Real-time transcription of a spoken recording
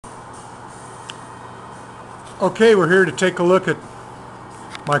Okay, we're here to take a look at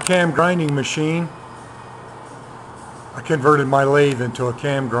my cam grinding machine. I converted my lathe into a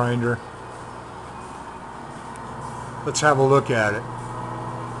cam grinder. Let's have a look at it.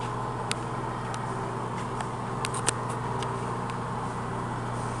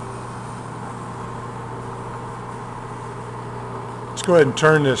 Let's go ahead and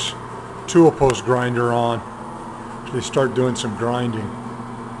turn this tool post grinder on. Actually start doing some grinding.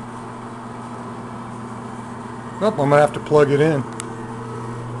 Nope, I'm going to have to plug it in.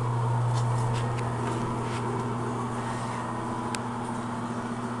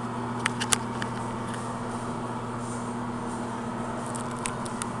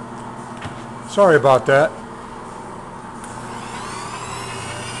 Sorry about that.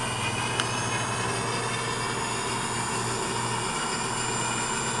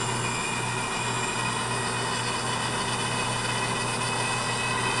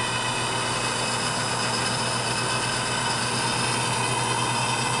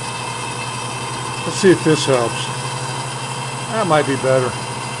 Let's see if this helps. That might be better.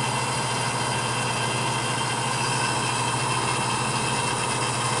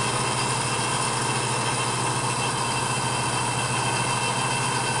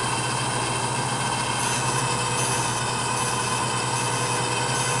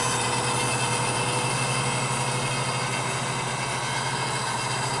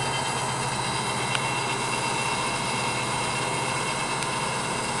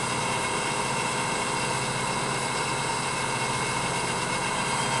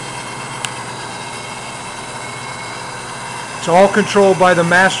 It's all controlled by the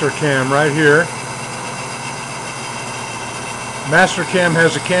master cam right here. Master cam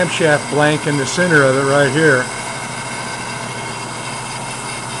has a camshaft blank in the center of it right here.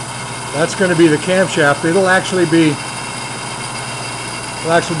 That's going to be the camshaft. It'll actually be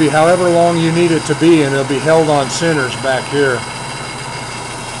however long you need it to be, and it'll be held on centers back here.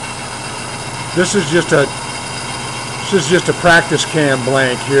 This is just a practice cam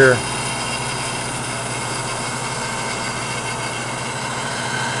blank here.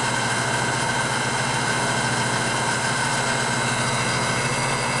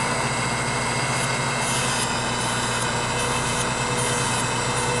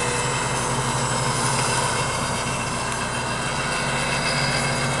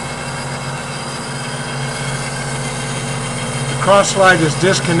 Cross slide is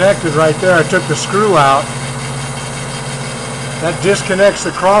disconnected right there. I took the screw out. That disconnects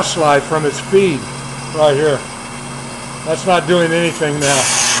the cross slide from its feed right here. That's not doing anything now.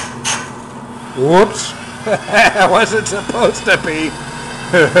 Whoops. That wasn't supposed to be.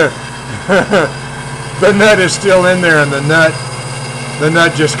 The nut is still in there, and the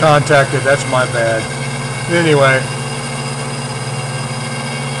nut just contacted. That's my bad. Anyway.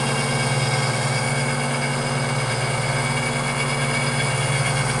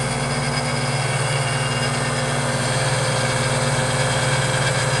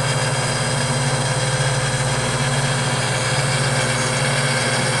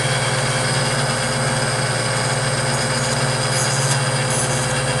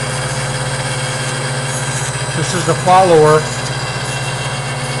 This is the follower.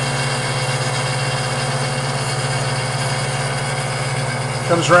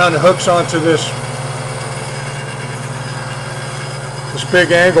 Comes around and hooks onto this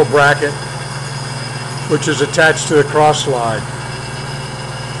big angle bracket, which is attached to the cross slide.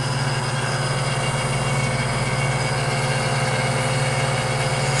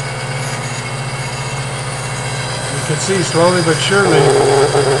 You can see slowly but surely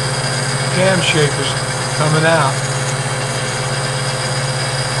the cam shape is coming out.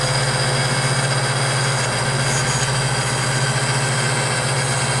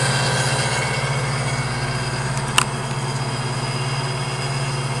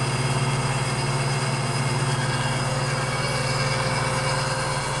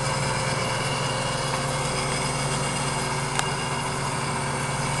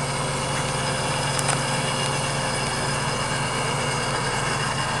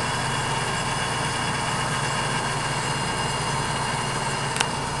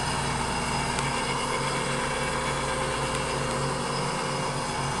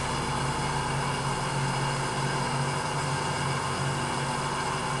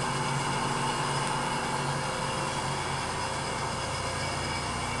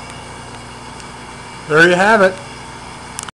 There you have it.